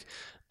 and like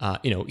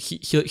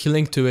he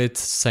linked to it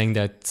saying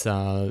that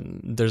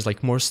there's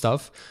like more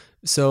stuff.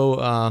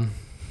 So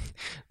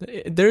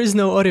there is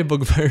no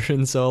audiobook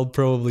version, so I'll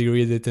probably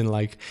read it in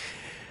like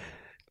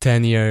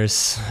 10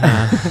 years.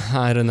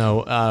 I don't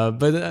know,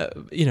 but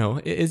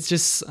it's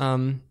just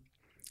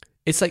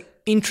it's like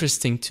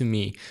interesting to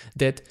me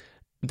that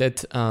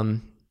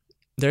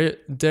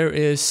there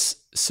is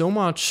so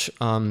much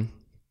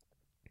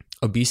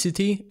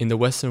obesity in the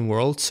Western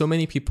world, so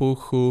many people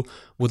who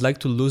would like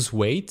to lose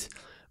weight,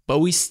 but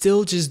we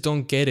still just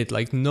don't get it.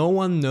 Like no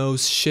one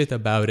knows shit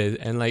about it,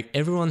 and like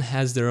everyone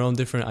has their own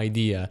different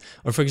idea.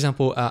 Or for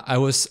example, I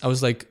was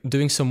like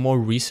doing some more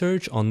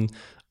research on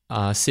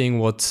seeing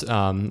what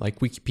like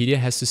Wikipedia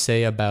has to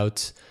say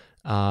about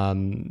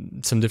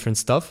some different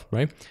stuff,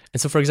 right?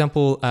 And so for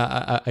example,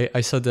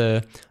 I saw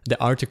the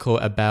article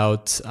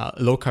about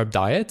low carb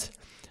diet,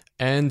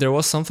 and there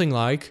was something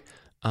like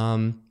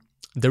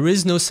there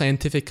is no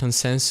scientific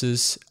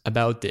consensus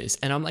about this.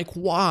 And I'm like,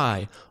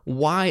 why?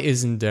 Why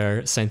isn't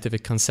there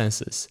scientific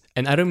consensus?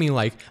 And I don't mean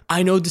like,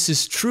 I know this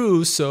is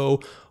true,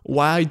 so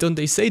why don't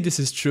they say this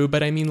is true?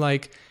 But I mean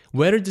like,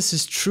 whether this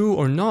is true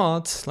or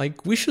not,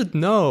 like we should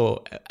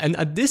know. And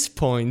at this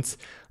point,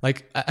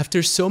 like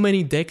after so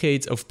many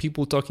decades of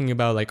people talking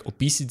about like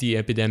obesity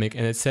epidemic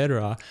and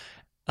etc.,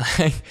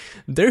 like,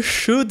 there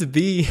should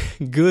be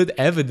good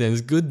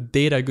evidence, good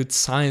data, good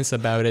science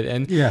about it,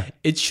 and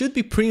it should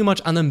be pretty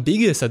much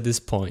unambiguous at this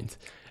point.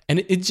 And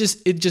it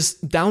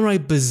just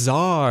downright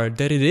bizarre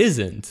that it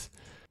isn't.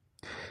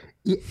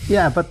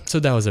 Yeah, but so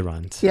that was a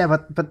rant. Yeah,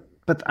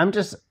 but I'm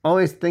just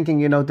always thinking,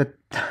 that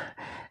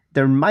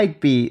there might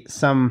be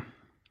some,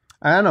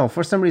 I don't know,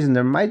 for some reason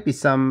there might be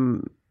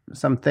something,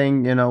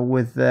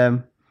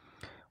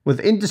 with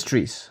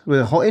industries,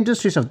 with whole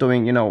industries of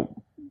doing,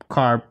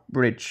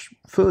 carb-rich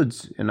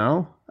foods,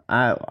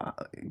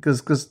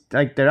 because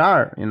like there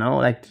are,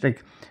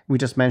 like we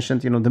just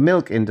mentioned, the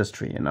milk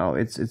industry,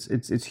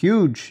 it's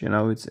huge,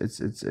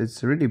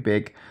 it's really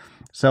big.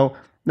 So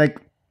like,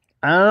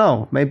 I don't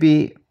know,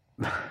 maybe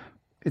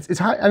it's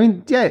hard. I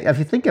mean, yeah, if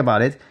you think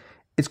about it,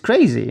 it's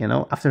crazy,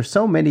 after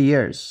so many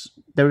years,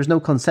 there is no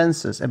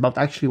consensus about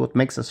actually what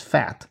makes us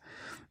fat.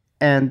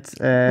 And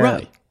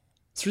right,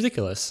 it's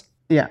ridiculous.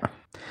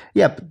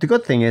 Yeah, but the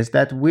good thing is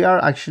that we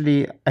are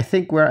actually, I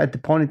think we're at the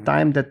point in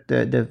time that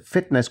the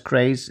fitness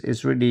craze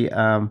is really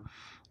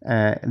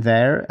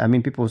there. I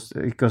mean, people,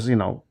 because,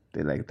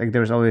 like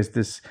there's always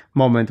this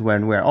moment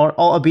when we're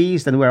all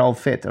obese and we're all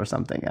fit or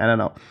something. I don't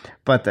know.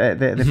 But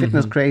the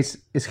fitness craze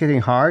is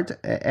hitting hard.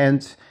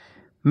 And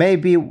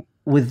maybe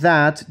with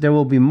that, there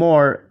will be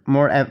more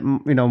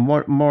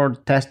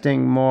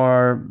testing,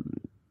 more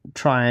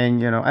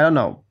trying, I don't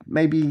know.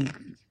 Maybe,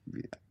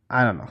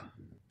 I don't know.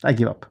 I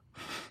give up.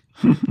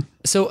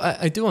 So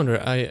I do wonder,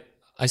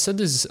 I saw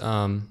this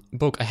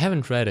book, I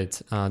haven't read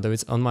it, though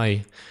it's on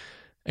my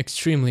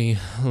extremely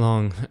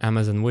long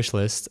Amazon wish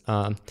list.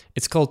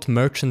 It's called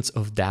Merchants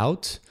of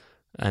Doubt,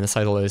 and the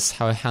title is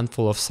How a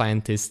Handful of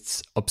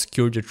Scientists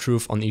Obscure the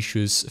Truth on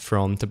Issues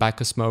from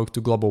Tobacco Smoke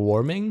to Global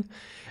Warming.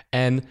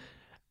 And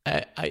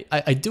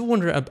I do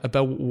wonder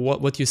about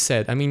what you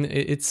said. I mean,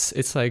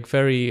 it's like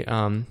very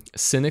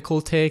cynical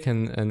take,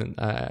 and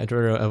I'd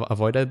rather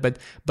avoid it. But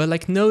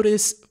like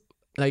notice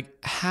like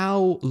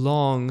how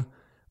long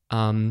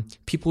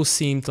people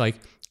seemed like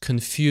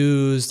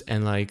confused,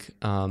 and like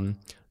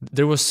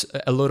there was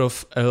a lot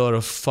of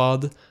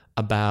FUD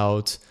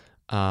about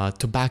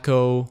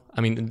tobacco.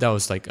 I mean, that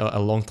was like a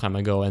long time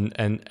ago,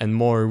 and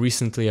more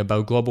recently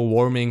about global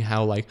warming.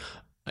 How like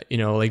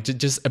like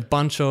just a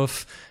bunch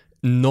of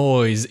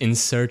noise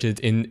inserted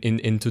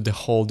into the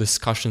whole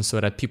discussion, so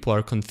that people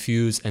are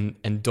confused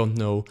and don't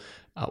know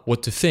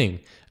what to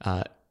think.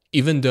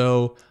 Even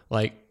though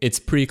like it's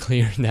pretty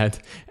clear that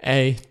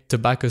A,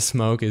 tobacco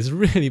smoke is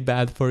really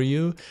bad for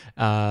you,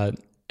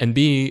 and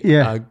B,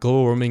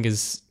 global warming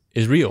is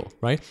real,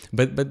 right?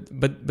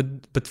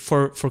 But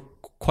for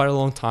quite a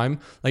long time,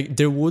 like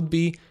there would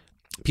be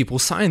people,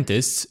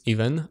 scientists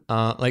even,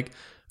 like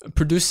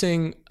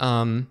producing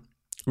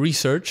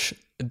research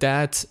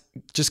that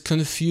just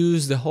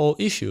confuse the whole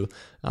issue.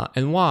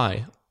 And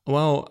why?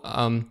 Well,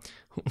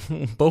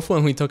 both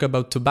when we talk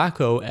about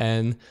tobacco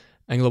and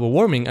global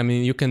warming, I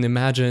mean, you can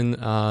imagine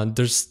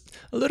there's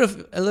a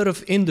lot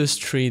of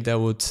industry that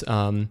would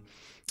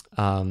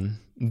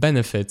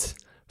benefit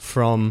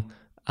from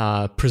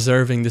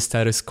preserving the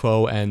status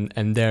quo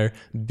and there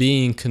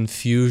being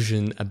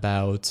confusion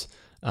about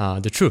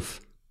the truth.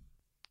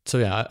 So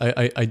yeah,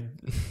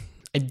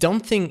 I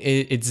don't think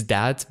it's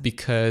that,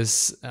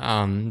 because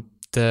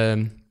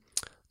the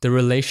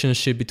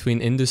relationship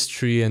between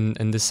industry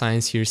and the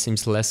science here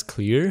seems less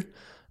clear.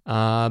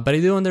 But I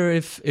do wonder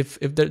if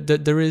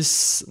there is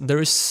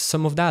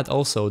some of that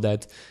also,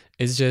 that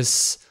it's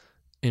just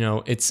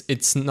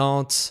it's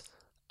not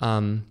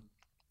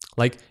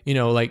like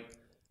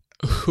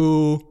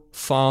who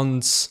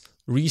funds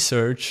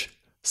research,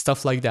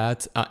 stuff like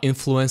that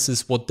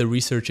influences what the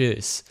research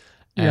is,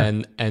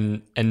 and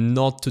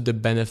not to the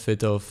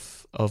benefit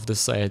of the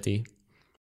society.